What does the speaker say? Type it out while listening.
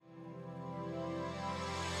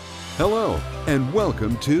Hello, and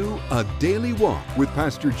welcome to A Daily Walk with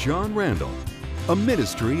Pastor John Randall, a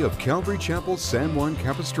ministry of Calvary Chapel San Juan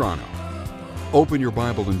Capistrano. Open your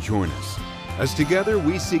Bible and join us as together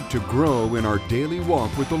we seek to grow in our daily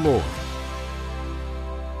walk with the Lord.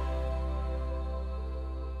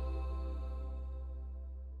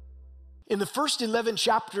 In the first 11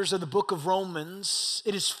 chapters of the book of Romans,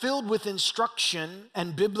 it is filled with instruction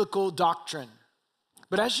and biblical doctrine.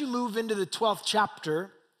 But as you move into the 12th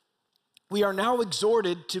chapter, we are now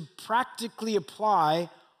exhorted to practically apply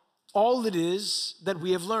all it is that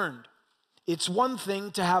we have learned. It's one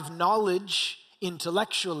thing to have knowledge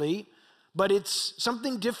intellectually, but it's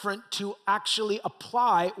something different to actually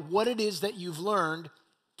apply what it is that you've learned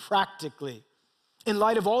practically. In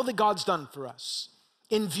light of all that God's done for us,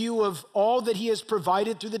 in view of all that he has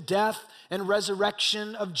provided through the death and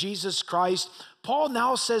resurrection of Jesus Christ, Paul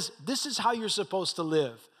now says, this is how you're supposed to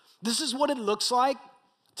live. This is what it looks like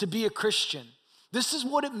to be a Christian. This is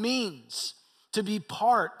what it means to be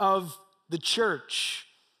part of the church.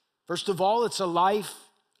 First of all, it's a life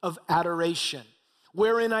of adoration,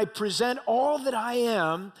 wherein I present all that I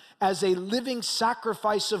am as a living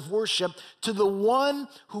sacrifice of worship to the one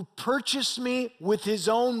who purchased me with his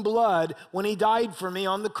own blood when he died for me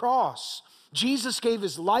on the cross. Jesus gave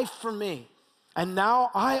his life for me, and now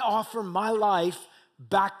I offer my life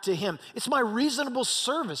back to him. It's my reasonable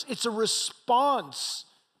service. It's a response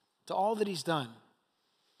to all that he's done.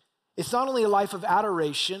 It's not only a life of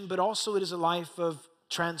adoration, but also it is a life of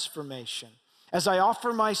transformation. As I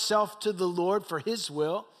offer myself to the Lord for his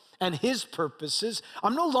will and his purposes,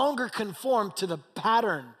 I'm no longer conformed to the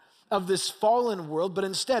pattern of this fallen world, but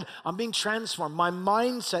instead I'm being transformed. My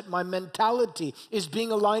mindset, my mentality is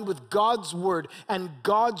being aligned with God's word and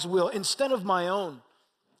God's will instead of my own.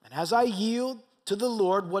 And as I yield to the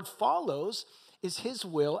Lord, what follows is his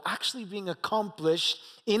will actually being accomplished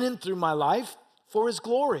in and through my life for his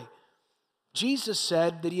glory. Jesus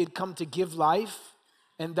said that he had come to give life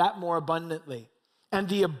and that more abundantly. And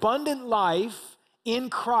the abundant life in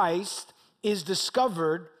Christ is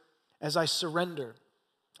discovered as I surrender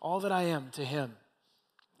all that I am to him.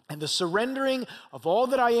 And the surrendering of all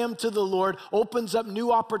that I am to the Lord opens up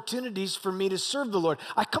new opportunities for me to serve the Lord.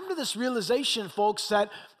 I come to this realization, folks, that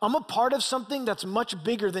I'm a part of something that's much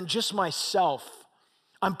bigger than just myself.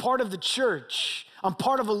 I'm part of the church. I'm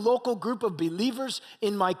part of a local group of believers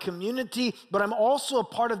in my community, but I'm also a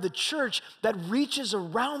part of the church that reaches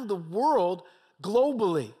around the world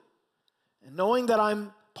globally. And knowing that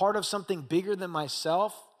I'm part of something bigger than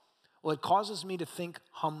myself, well, it causes me to think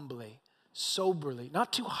humbly, soberly,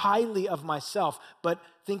 not too highly of myself, but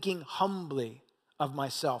thinking humbly of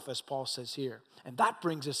myself, as Paul says here. And that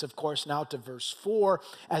brings us, of course, now to verse 4,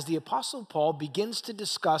 as the Apostle Paul begins to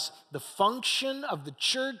discuss the function of the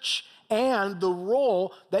church and the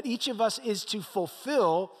role that each of us is to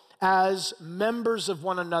fulfill as members of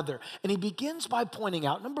one another. And he begins by pointing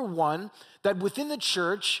out, number one, that within the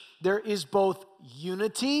church, there is both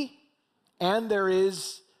unity and there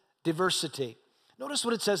is diversity. Notice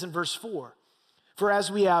what it says in verse 4. For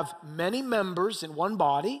as we have many members in one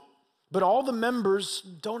body, but all the members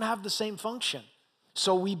don't have the same function.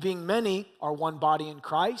 So we being many are one body in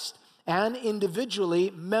Christ and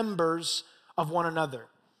individually members of one another.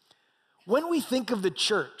 When we think of the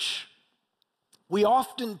church, we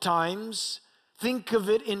oftentimes think of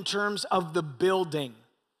it in terms of the building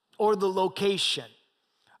or the location.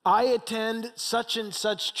 I attend such and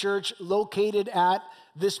such church located at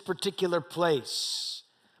this particular place.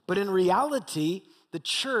 But in reality, the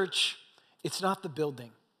church, it's not the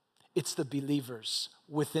building. It's the believers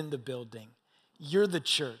within the building. You're the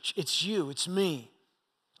church. It's you. It's me.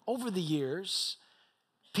 Over the years,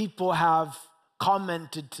 people have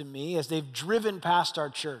commented to me as they've driven past our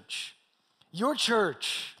church, your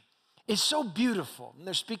church is so beautiful. And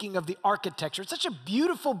they're speaking of the architecture. It's such a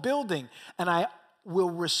beautiful building. And I will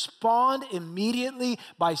respond immediately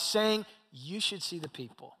by saying, you should see the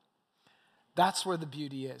people. That's where the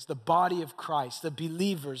beauty is, the body of Christ, the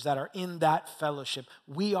believers that are in that fellowship.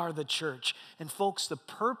 We are the church. And folks, the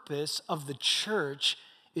purpose of the church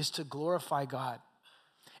is to glorify God.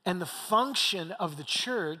 And the function of the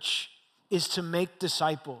church is to make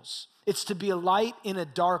disciples. It's to be a light in a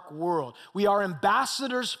dark world. We are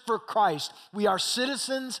ambassadors for Christ. We are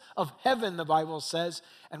citizens of heaven, the Bible says,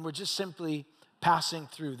 and we're just simply passing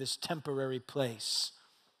through this temporary place.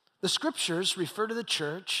 The scriptures refer to the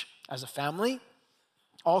church as a family,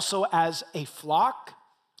 also as a flock,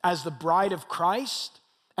 as the bride of Christ,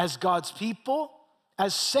 as God's people,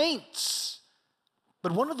 as saints.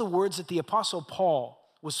 But one of the words that the Apostle Paul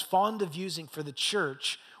was fond of using for the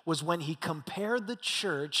church was when he compared the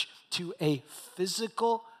church to a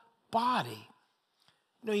physical body.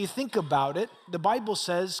 You think about it, the Bible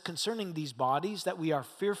says concerning these bodies that we are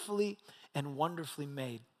fearfully and wonderfully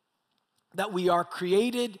made, that we are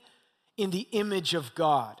created in the image of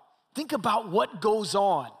God. Think about what goes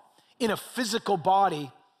on in a physical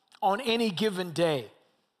body on any given day.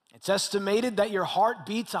 It's estimated that your heart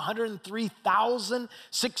beats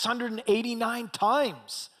 103,689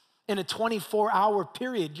 times in a 24-hour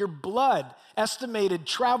period. Your blood, estimated,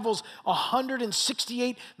 travels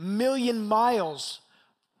 168 million miles,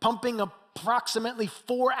 pumping approximately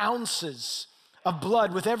 4 ounces of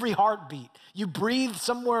blood with every heartbeat. You breathe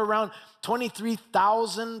somewhere around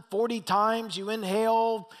 23,040 times. You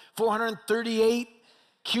inhale 438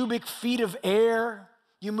 cubic feet of air.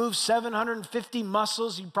 You move 750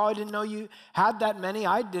 muscles. You probably didn't know you had that many.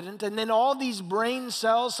 I didn't. And then all these brain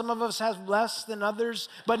cells, some of us have less than others,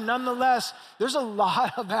 but nonetheless, there's a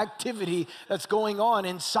lot of activity that's going on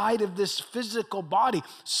inside of this physical body.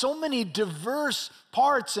 So many diverse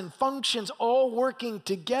parts and functions all working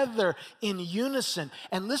together in unison.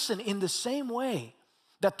 And listen, in the same way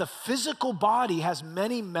that the physical body has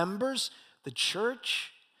many members, the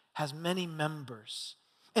church has many members.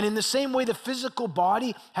 And in the same way, the physical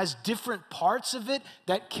body has different parts of it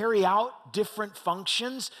that carry out different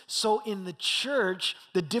functions. So in the church,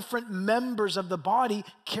 the different members of the body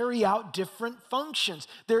carry out different functions.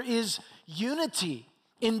 There is unity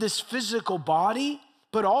in this physical body,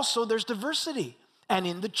 but also there's diversity. And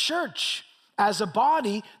in the church, as a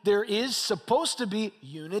body, there is supposed to be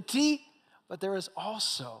unity, but there is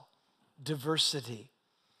also diversity.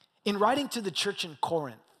 In writing to the church in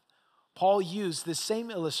Corinth, Paul used the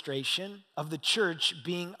same illustration of the church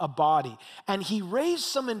being a body, and he raised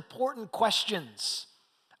some important questions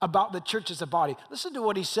about the church as a body. Listen to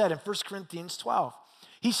what he said in 1 Corinthians 12.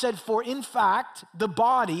 He said, "For in fact, the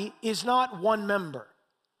body is not one member,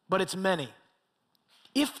 but it's many.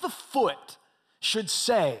 If the foot should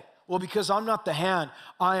say, 'Well, because I'm not the hand,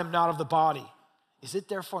 I am not of the body,' is it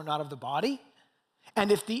therefore not of the body?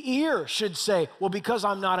 And if the ear should say, 'Well, because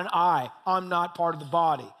I'm not an eye, I'm not part of the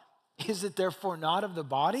body,' is it therefore not of the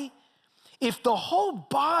body? If the whole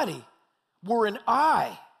body were an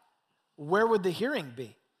eye, where would the hearing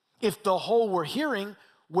be? If the whole were hearing,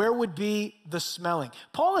 where would be the smelling?"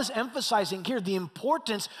 Paul is emphasizing here the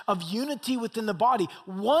importance of unity within the body.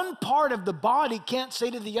 One part of the body can't say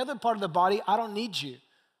to the other part of the body, "I don't need you.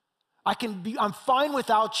 I'm fine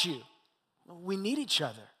without you." We need each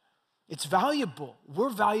other. It's valuable. We're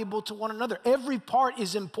valuable to one another. Every part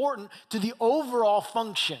is important to the overall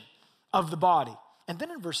function of the body. And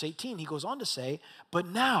then in verse 18, he goes on to say, "But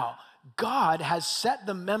now God has set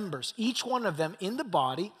the members, each one of them, in the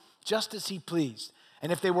body just as he pleased.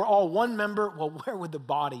 And if they were all one member, well, where would the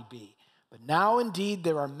body be? But now indeed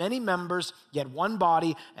there are many members, yet one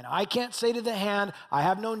body, and I can't say to the hand, 'I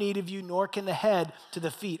have no need of you,' nor can the head to the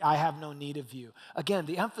feet, 'I have no need of you.'" Again,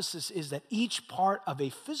 the emphasis is that each part of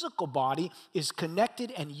a physical body is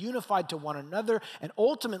connected and unified to one another, and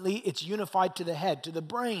ultimately it's unified to the head, to the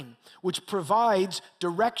brain, which provides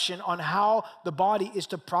direction on how the body is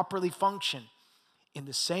to properly function. In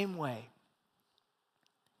the same way,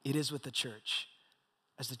 it is with the church.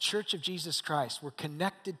 As the church of Jesus Christ, we're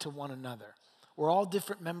connected to one another. We're all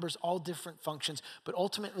different members, all different functions, but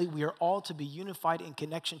ultimately we are all to be unified in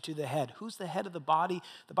connection to the head. Who's the head of the body?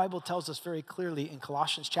 The Bible tells us very clearly in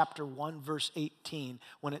Colossians chapter 1, verse 18,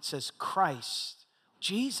 when it says Christ,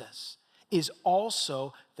 Jesus, is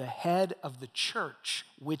also the head of the church,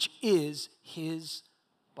 which is his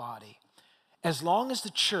body. As long as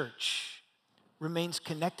the church remains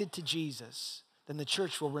connected to Jesus, then the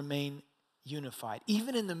church will remain unified.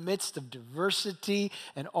 Even in the midst of diversity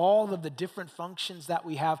and all of the different functions that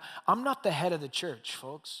we have, I'm not the head of the church,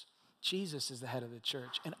 folks. Jesus is the head of the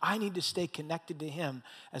church, and I need to stay connected to him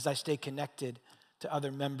as I stay connected to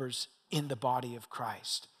other members in the body of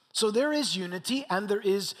Christ. So there is unity and there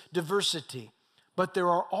is diversity, but there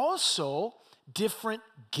are also different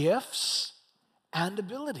gifts and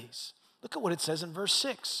abilities. Look at what it says in verse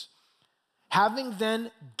 6. "Having then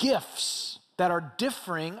gifts that are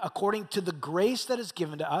differing according to the grace that is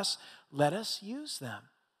given to us, let us use them."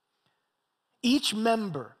 Each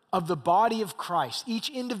member of the body of Christ, each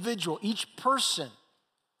individual, each person,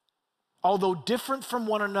 although different from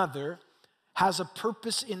one another, has a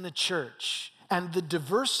purpose in the church. And the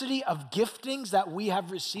diversity of giftings that we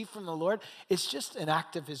have received from the Lord is just an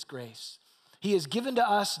act of his grace. He has given to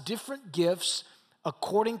us different gifts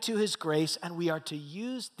according to his grace, and we are to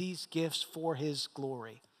use these gifts for his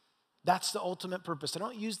glory. That's the ultimate purpose. I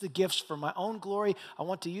don't use the gifts for my own glory. I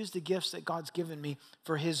want to use the gifts that God's given me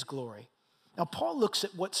for his glory. Now, Paul looks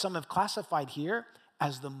at what some have classified here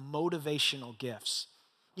as the motivational gifts.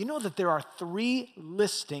 you know that there are 3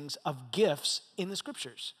 listings of gifts in the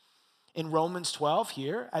scriptures. In Romans 12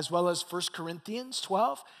 here, as well as 1 Corinthians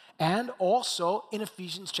 12, and also in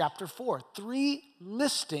Ephesians chapter 4. 3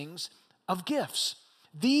 listings of gifts.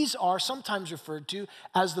 These are sometimes referred to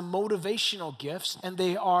as the motivational gifts, and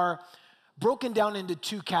they are broken down into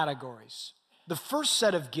 2 categories. The first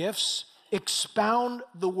set of gifts expound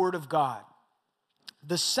the Word of God.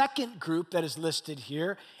 The second group that is listed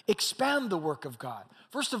here expand the work of God.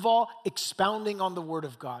 First of all, expounding on the Word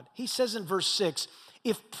of God. He says in verse 6,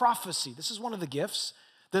 if prophecy, this is one of the gifts,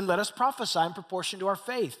 then let us prophesy in proportion to our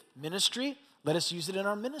faith. Ministry, let us use it in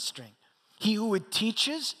our ministering. He who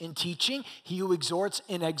teaches in teaching, he who exhorts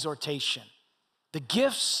in exhortation. The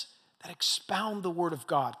gifts that expound the Word of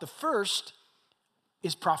God. The first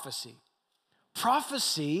is prophecy.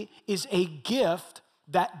 Prophecy is a gift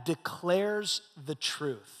that declares the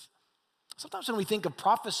truth. Sometimes when we think of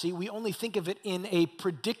prophecy, we only think of it in a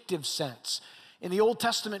predictive sense. In the Old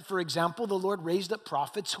Testament, for example, the Lord raised up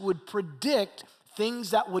prophets who would predict things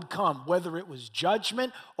that would come, whether it was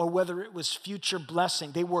judgment or whether it was future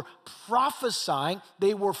blessing. They were prophesying,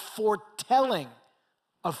 they were foretelling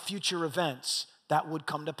of future events that would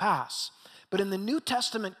come to pass. But in the New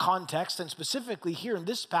Testament context, and specifically here in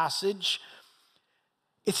this passage,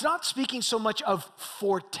 it's not speaking so much of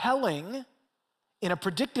foretelling in a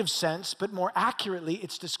predictive sense, but more accurately,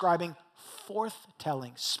 it's describing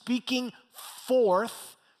forthtelling, speaking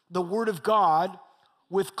forth the Word of God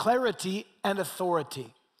with clarity and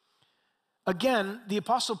authority. Again, the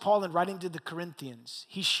Apostle Paul, in writing to the Corinthians,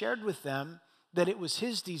 he shared with them that it was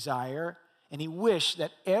his desire and he wished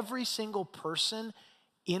that every single person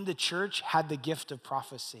in the church had the gift of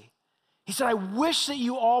prophecy. He said, I wish that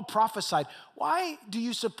you all prophesied. Why do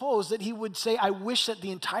you suppose that he would say, I wish that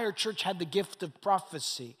the entire church had the gift of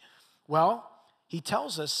prophecy? Well, he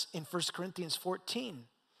tells us in 1 Corinthians 14.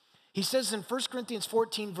 He says in 1 Corinthians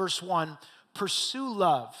 14, verse 1, pursue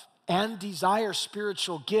love and desire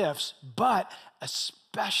spiritual gifts, but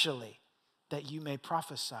especially that you may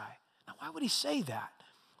prophesy. Now, why would he say that?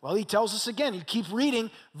 Well, he tells us again, you keep reading,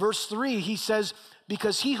 verse 3, he says,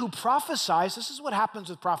 because he who prophesies, this is what happens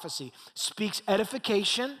with prophecy, speaks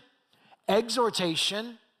edification,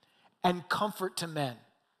 exhortation, and comfort to men.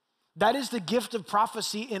 That is the gift of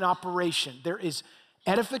prophecy in operation. There is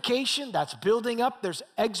edification, that's building up. There's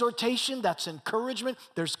exhortation, that's encouragement.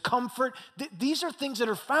 There's comfort. These are things that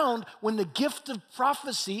are found when the gift of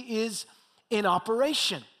prophecy is in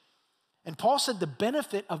operation. And Paul said the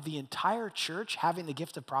benefit of the entire church having the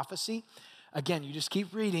gift of prophecy, again, you just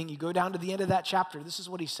keep reading, you go down to the end of that chapter, this is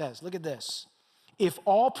what he says. Look at this. If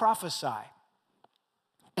all prophesy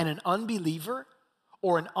and an unbeliever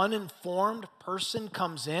or an uninformed person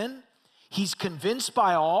comes in, he's convinced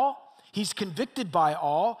by all, he's convicted by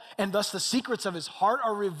all, and thus the secrets of his heart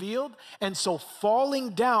are revealed. And so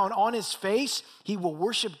falling down on his face, he will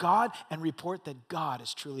worship God and report that God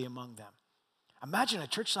is truly among them. Imagine a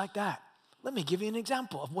church like that. Let me give you an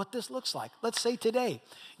example of what this looks like. Let's say today,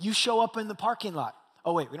 you show up in the parking lot.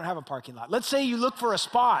 Oh wait, we don't have a parking lot. Let's say you look for a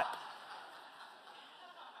spot.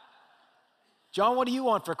 John, what do you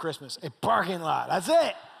want for Christmas? A parking lot, that's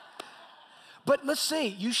it. But let's say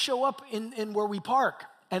you show up in where we park,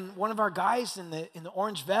 and one of our guys in the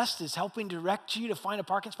orange vest is helping direct you to find a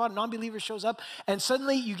parking spot. A non-believer shows up, and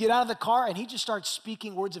suddenly you get out of the car, and he just starts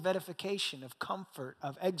speaking words of edification, of comfort,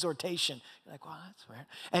 of exhortation. You're like, well, that's weird.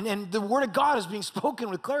 And the word of God is being spoken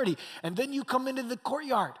with clarity. And then you come into the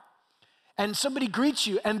courtyard, and somebody greets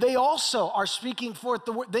you, and they also are speaking forth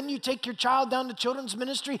the word. Then you take your child down to children's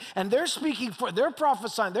ministry, and they're speaking forth, they're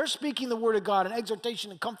prophesying, they're speaking the word of God and exhortation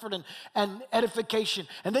and comfort and edification.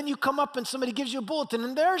 And then you come up and somebody gives you a bulletin,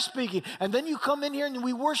 and they're speaking. And then you come in here and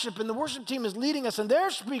we worship, and the worship team is leading us, and they're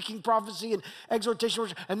speaking prophecy and exhortation.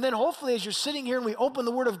 And then hopefully as you're sitting here and we open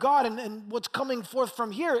the word of God, and what's coming forth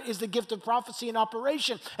from here is the gift of prophecy in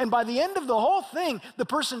operation. And by the end of the whole thing, the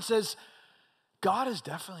person says, God is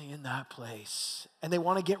definitely in that place, and they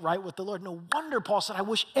want to get right with the Lord. No wonder Paul said, I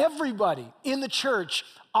wish everybody in the church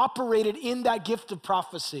operated in that gift of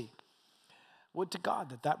prophecy. Would to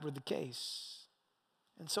God that were the case.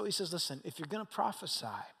 And so he says, listen, if you're going to prophesy,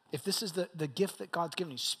 if this is the gift that God's given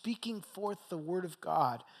you, speaking forth the word of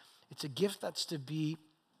God, it's a gift that's to be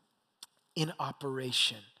in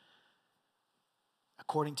operation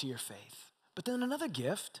according to your faith. But then another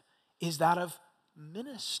gift is that of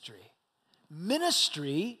ministry.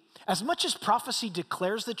 Ministry, as much as prophecy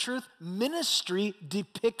declares the truth, ministry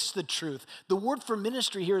depicts the truth. The word for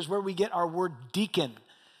ministry here is where we get our word deacon.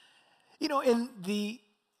 In the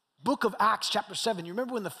book of Acts chapter 7, you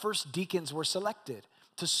remember when the first deacons were selected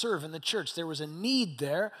to serve in the church. There was a need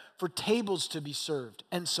there for tables to be served.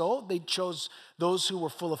 And so they chose those who were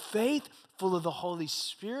full of faith, full of the Holy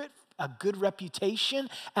Spirit, a good reputation,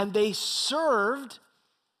 and they served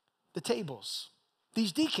the tables.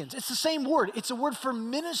 These deacons, it's the same word. It's a word for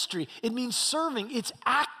ministry. It means serving. It's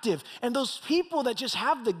active. And those people that just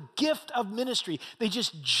have the gift of ministry, they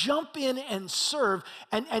just jump in and serve,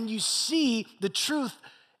 and you see the truth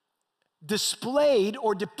displayed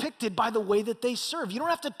or depicted by the way that they serve. You don't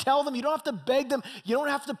have to tell them, you don't have to beg them, you don't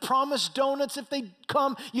have to promise donuts if they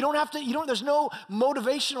come, there's no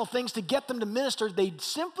motivational things to get them to minister. They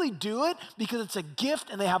simply do it because it's a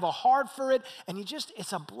gift and they have a heart for it, and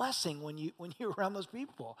it's a blessing when you're around those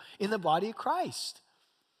people in the body of Christ.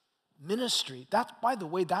 Ministry, by the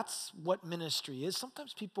way, that's what ministry is.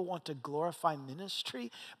 Sometimes people want to glorify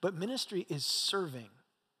ministry, but ministry is serving.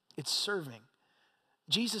 It's serving.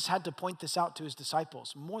 Jesus had to point this out to his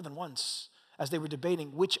disciples more than once as they were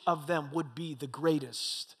debating which of them would be the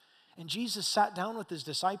greatest. And Jesus sat down with his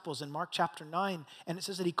disciples in Mark chapter 9, and it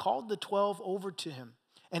says that he called the 12 over to him,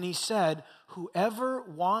 and he said, "Whoever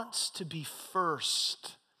wants to be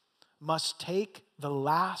first must take the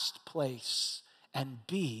last place and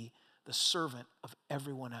be the servant of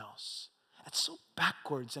everyone else." That's so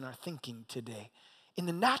backwards in our thinking today. In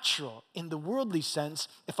the natural, in the worldly sense,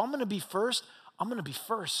 if I'm going to be first, I'm going to be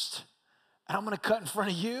first, and I'm going to cut in front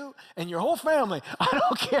of you and your whole family. I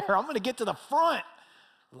don't care. I'm going to get to the front.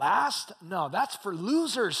 Last? No, that's for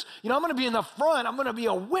losers. I'm going to be in the front. I'm going to be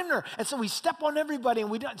a winner. And so we step on everybody, and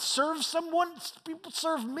we don't serve someone. People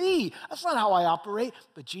serve me. That's not how I operate.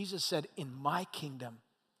 But Jesus said, in my kingdom,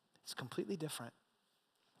 it's completely different.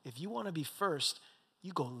 If you want to be first,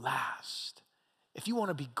 you go last. If you want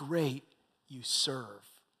to be great, you serve.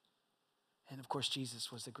 And of course,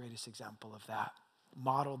 Jesus was the greatest example of that,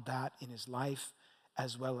 modeled that in his life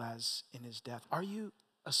as well as in his death. Are you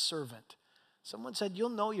a servant? Someone said, you'll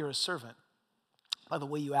know you're a servant by the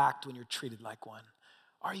way you act when you're treated like one.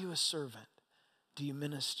 Are you a servant? Do you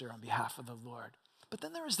minister on behalf of the Lord? But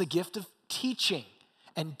then there is the gift of teaching,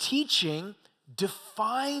 and teaching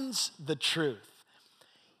defines the truth.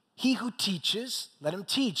 He who teaches, let him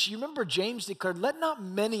teach. You remember James declared, let not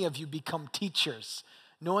many of you become teachers,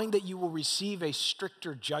 knowing that you will receive a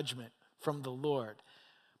stricter judgment from the Lord.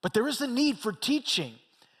 But there is a need for teaching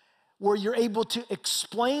where you're able to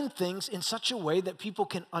explain things in such a way that people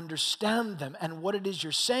can understand them and what it is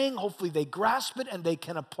you're saying. Hopefully they grasp it and they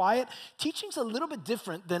can apply it. Teaching's a little bit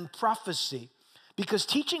different than prophecy because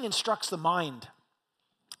teaching instructs the mind.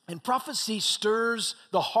 And prophecy stirs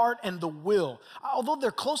the heart and the will. Although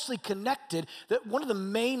they're closely connected, that one of the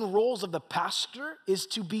main roles of the pastor is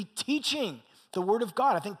to be teaching the word of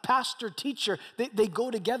God. I think pastor, teacher, they go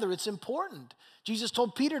together. It's important. Jesus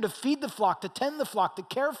told Peter to feed the flock, to tend the flock, to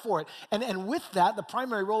care for it. And with that, the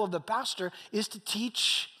primary role of the pastor is to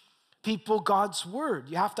teach people God's word.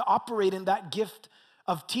 You have to operate in that gift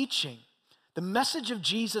of teaching. The message of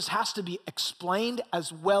Jesus has to be explained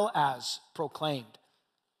as well as proclaimed.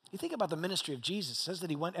 You think about the ministry of Jesus. It says that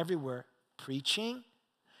he went everywhere preaching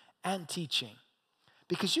and teaching.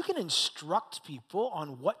 Because you can instruct people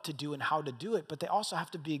on what to do and how to do it, but they also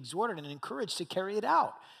have to be exhorted and encouraged to carry it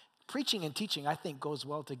out. Preaching and teaching, I think, goes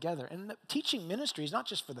well together. And the teaching ministry is not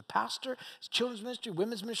just for the pastor, it's children's ministry,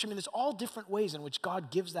 women's ministry. I mean, there's all different ways in which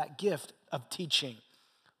God gives that gift of teaching.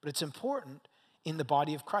 But it's important in the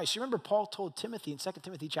body of Christ. You remember Paul told Timothy in 2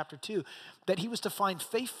 Timothy chapter 2 that he was to find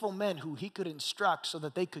faithful men who he could instruct so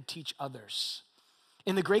that they could teach others.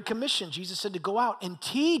 In the Great Commission, Jesus said to go out and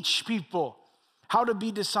teach people how to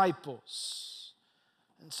be disciples.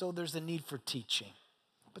 And so there's the need for teaching.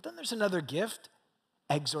 But then there's another gift,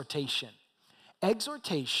 exhortation.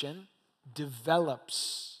 Exhortation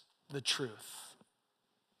develops the truth.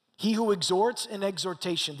 He who exhorts in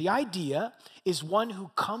exhortation, the idea is one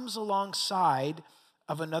who comes alongside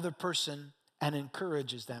of another person and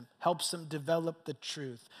encourages them, helps them develop the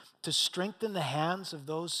truth, to strengthen the hands of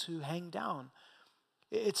those who hang down.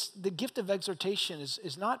 It's the gift of exhortation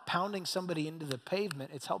is not pounding somebody into the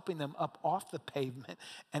pavement. It's helping them up off the pavement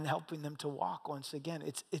and helping them to walk once again.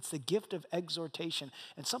 It's the gift of exhortation.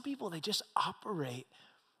 And some people, they just operate.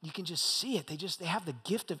 You can just see it. They have the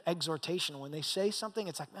gift of exhortation. When they say something,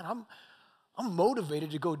 it's like, man, I'm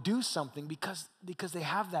motivated to go do something because they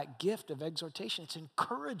have that gift of exhortation. It's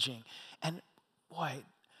encouraging. And boy,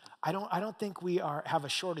 I don't think we have a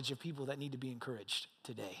shortage of people that need to be encouraged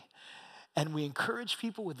today. And we encourage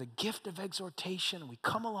people with the gift of exhortation. We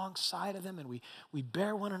come alongside of them and we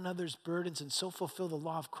bear one another's burdens and so fulfill the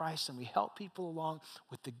law of Christ. And we help people along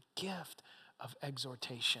with the gift of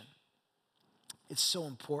exhortation. It's so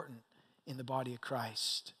important in the body of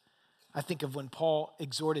Christ. I think of when Paul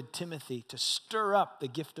exhorted Timothy to stir up the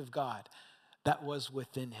gift of God that was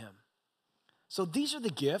within him. So these are the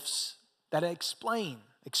gifts that expound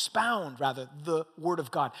the Word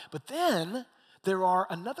of God. But then there are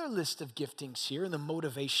another list of giftings here in the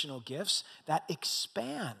motivational gifts that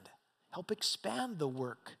help expand the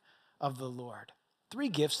work of the Lord. 3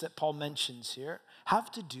 gifts that Paul mentions here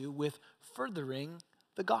have to do with furthering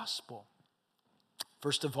the gospel.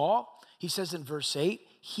 First of all, he says in verse 8,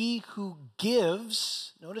 he who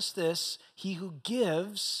gives, notice this, he who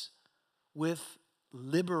gives with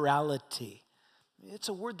liberality. It's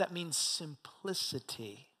a word that means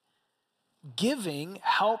simplicity. Giving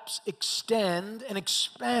helps extend and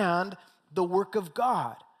expand the work of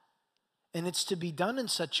God. And it's to be done in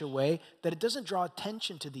such a way that it doesn't draw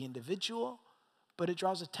attention to the individual, but it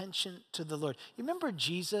draws attention to the Lord. You remember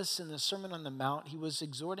Jesus in the Sermon on the Mount, he was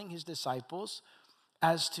exhorting his disciples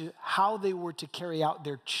as to how they were to carry out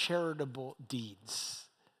their charitable deeds,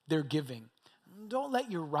 their giving. Don't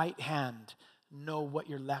let your right hand know what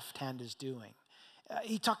your left hand is doing.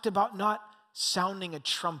 He talked about not sounding a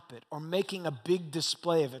trumpet or making a big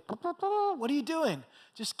display of it. What are you doing?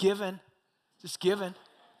 Just giving.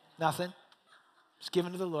 Nothing. Just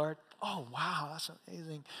giving to the Lord. Oh, wow, that's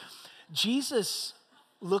amazing. Jesus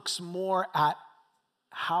looks more at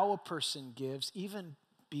how a person gives, even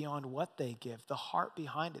beyond what they give, the heart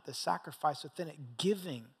behind it, the sacrifice within it,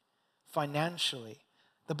 giving financially.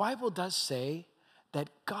 The Bible does say that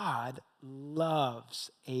God loves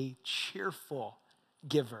a cheerful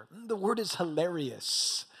giver. The word is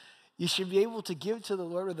hilarious. You should be able to give to the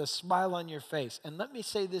Lord with a smile on your face. And let me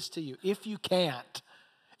say this to you, if you can't,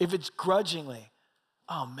 if it's grudgingly,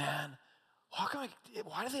 oh man,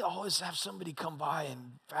 why do they always have somebody come by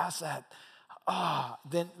and pass that?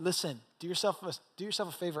 Then listen, do yourself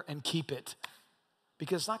a favor and keep it,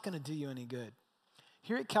 because it's not going to do you any good.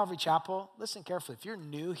 Here at Calvary Chapel, listen carefully. If you're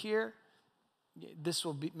new here, this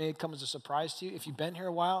may come as a surprise to you. If you've been here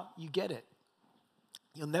a while, you get it.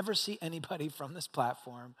 You'll never see anybody from this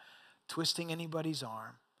platform twisting anybody's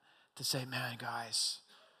arm to say, man, guys,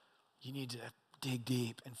 you need to dig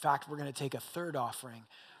deep. In fact, we're going to take a third offering.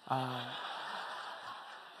 And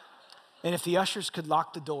if the ushers could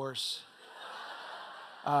lock the doors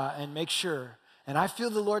and make sure. And I feel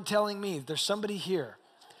the Lord telling me there's somebody here.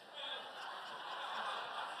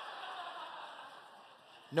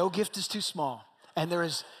 No gift is too small. And there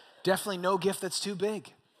is definitely no gift that's too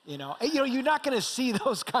big. You're not going to see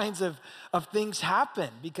those kinds of things happen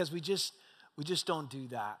because we just don't do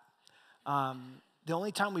that. The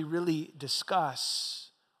only time we really discuss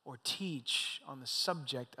or teach on the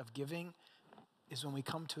subject of giving is when we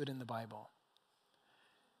come to it in the Bible.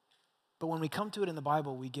 But when we come to it in the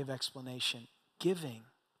Bible, we give explanation. Giving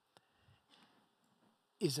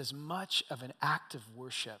is as much of an act of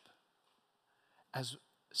worship as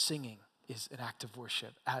singing is an act of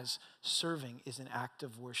worship, as serving is an act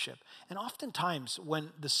of worship. And oftentimes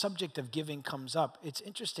when the subject of giving comes up, it's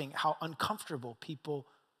interesting how uncomfortable people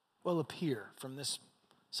will appear from this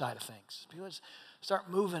side of things. People just start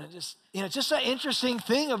moving and just an interesting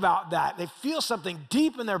thing about that. They feel something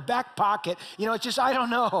deep in their back pocket. I don't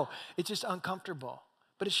know. It's just uncomfortable,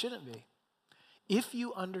 but it shouldn't be. If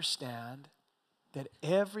you understand that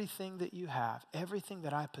everything that you have, everything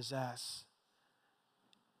that I possess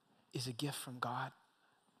is a gift from God,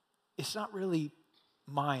 it's not really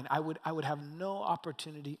mine. I would have no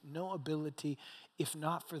opportunity, no ability, if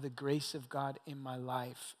not for the grace of God in my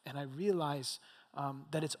life. And I realize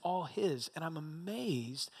that it's all His, and I'm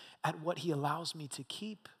amazed at what He allows me to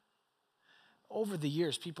keep. Over the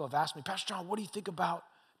years, people have asked me, Pastor John, what do you think about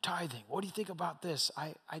tithing? What do you think about this?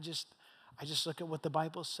 I just look at what the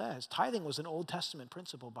Bible says. Tithing was an Old Testament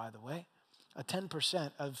principle, by the way.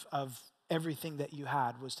 10% of everything that you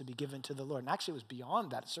had was to be given to the Lord. And actually, it was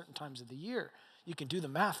beyond that at certain times of the year. You can do the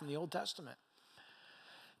math in the Old Testament.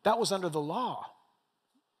 That was under the law.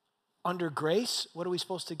 Under grace, what are we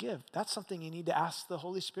supposed to give? That's something you need to ask the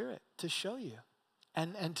Holy Spirit to show you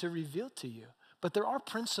and to reveal to you. But there are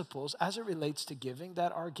principles as it relates to giving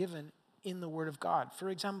that are given in the Word of God. For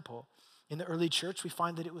example, in the early church, we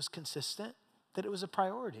find that it was consistent, that it was a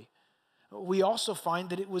priority. We also find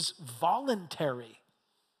that it was voluntary,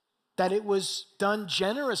 that it was done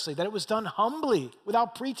generously, that it was done humbly,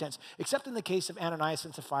 without pretense, except in the case of Ananias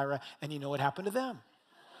and Sapphira, and you know what happened to them.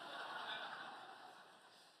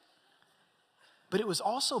 But it was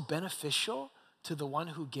also beneficial to the one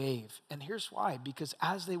who gave. And here's why. Because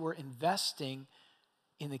as they were investing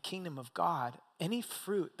in the kingdom of God, any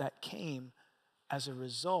fruit that came as a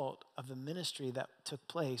result of the ministry that took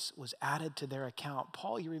place was added to their account.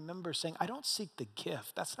 Paul, you remember saying, I don't seek the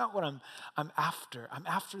gift. That's not what I'm after. I'm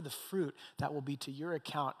after the fruit that will be to your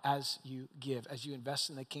account as you give, as you invest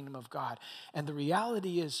in the kingdom of God. And the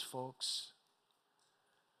reality is, folks,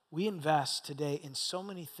 we invest today in so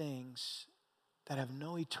many things that have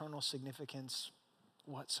no eternal significance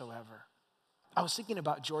whatsoever. I was thinking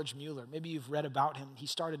about George Mueller. Maybe you've read about him. He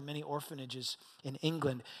started many orphanages in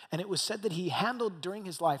England, and it was said that he handled during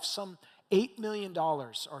his life some $8 million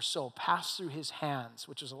or so passed through his hands,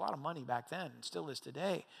 which was a lot of money back then and still is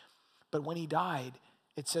today. But when he died,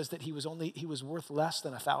 it says that he was worth less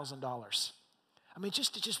than $1,000. I mean,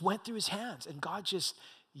 it just went through his hands, and God just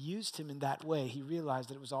used him in that way. He realized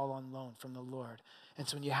that it was all on loan from the Lord. And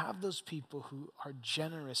so when you have those people who are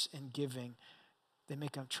generous in giving, they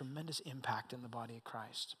make a tremendous impact in the body of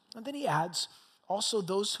Christ. And then he adds, also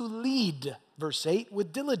those who lead, verse 8,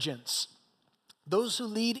 with diligence. Those who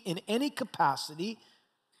lead in any capacity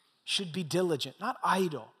should be diligent, not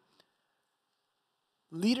idle.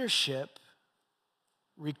 Leadership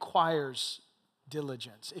requires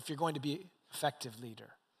diligence if you're going to be an effective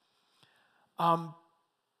leader.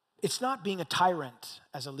 It's not being a tyrant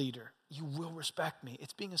as a leader. You will respect me.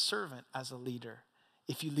 It's being a servant as a leader.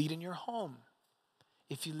 If you lead in your home,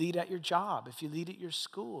 if you lead at your job, if you lead at your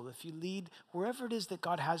school, if you lead wherever it is that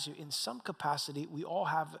God has you, in some capacity, we all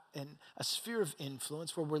have a sphere of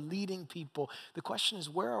influence where we're leading people. The question is,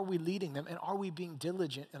 where are we leading them? And are we being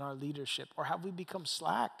diligent in our leadership? Or have we become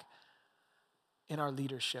slack in our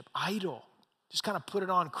leadership, idle? Just kind of put it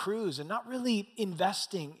on cruise and not really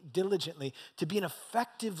investing diligently. To be an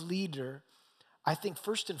effective leader, I think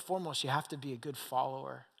first and foremost, you have to be a good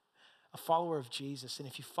follower. A follower of Jesus. And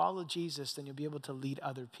if you follow Jesus, then you'll be able to lead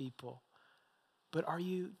other people. But are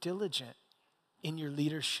you diligent in your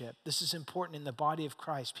leadership? This is important in the body of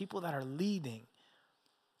Christ. People that are leading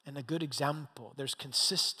and a good example. There's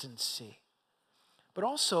consistency. But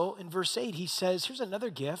also in verse 8, he says, here's another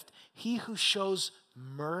gift. He who shows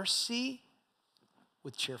mercy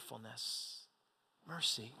with cheerfulness.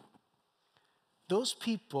 Mercy. Those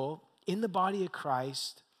people in the body of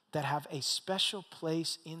Christ that have a special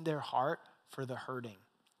place in their heart for the hurting.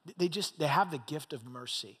 They have the gift of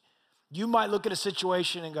mercy. You might look at a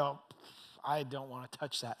situation and go, I don't want to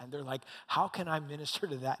touch that. And they're like, how can I minister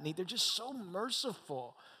to that need? They're just so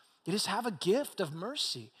merciful. They just have a gift of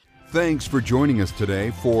mercy. Thanks for joining us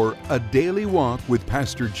today for A Daily Walk with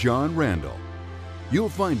Pastor John Randall. You'll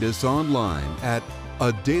find us online at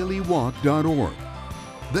adailywalk.org.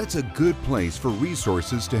 That's a good place for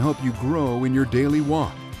resources to help you grow in your daily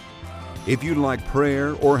walk. If you'd like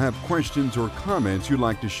prayer or have questions or comments you'd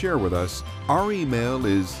like to share with us, our email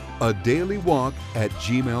is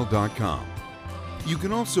adailywalk@gmail.com. You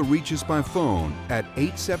can also reach us by phone at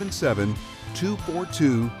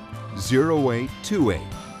 877-242-0828.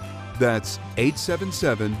 That's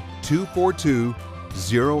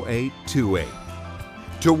 877-242-0828.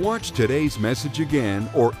 To watch today's message again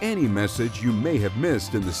or any message you may have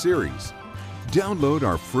missed in the series, download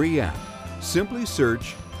our free app. Simply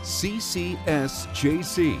search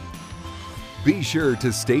CCSJC. Be sure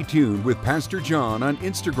to stay tuned with Pastor John on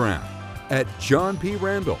Instagram at John P.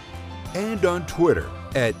 Randall and on Twitter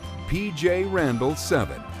at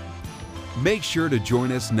PJRandall7. Make sure to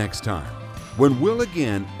join us next time when we'll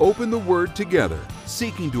again open the Word together,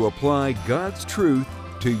 seeking to apply God's truth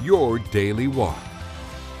to your daily walk.